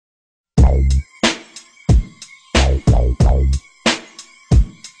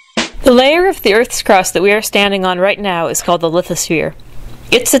The layer of the Earth's crust that we are standing on right now is called the lithosphere.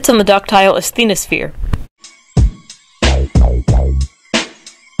 It sits on the ductile asthenosphere.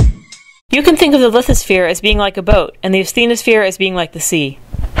 You can think of the lithosphere as being like a boat, and the asthenosphere as being like the sea.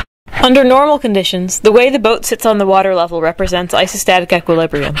 Under normal conditions, the way the boat sits on the water level represents isostatic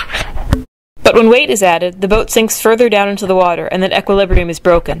equilibrium. But when weight is added, the boat sinks further down into the water, and that equilibrium is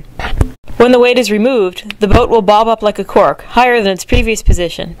broken. When the weight is removed, the boat will bob up like a cork, higher than its previous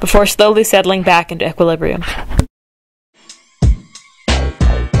position, before slowly settling back into equilibrium.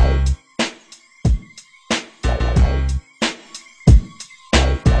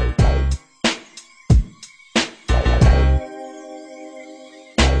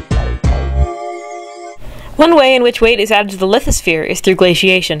 One way in which weight is added to the lithosphere is through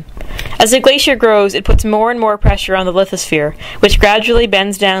glaciation. As a glacier grows, it puts more and more pressure on the lithosphere, which gradually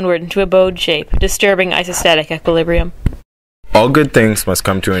bends downward into a bowed shape, disturbing isostatic equilibrium. All good things must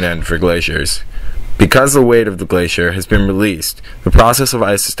come to an end for glaciers. Because the weight of the glacier has been released, the process of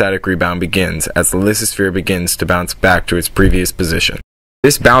isostatic rebound begins as the lithosphere begins to bounce back to its previous position.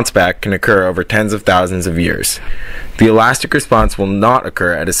 This bounce back can occur over tens of thousands of years. The elastic response will not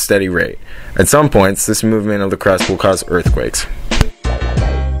occur at a steady rate. At some points, this movement of the crust will cause earthquakes.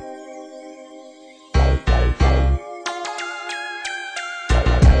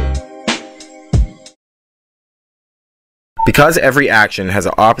 Because every action has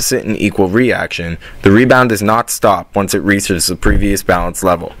an opposite and equal reaction, the rebound does not stop once it reaches the previous balance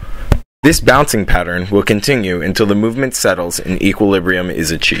level. This bouncing pattern will continue until the movement settles and equilibrium is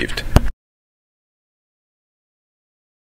achieved.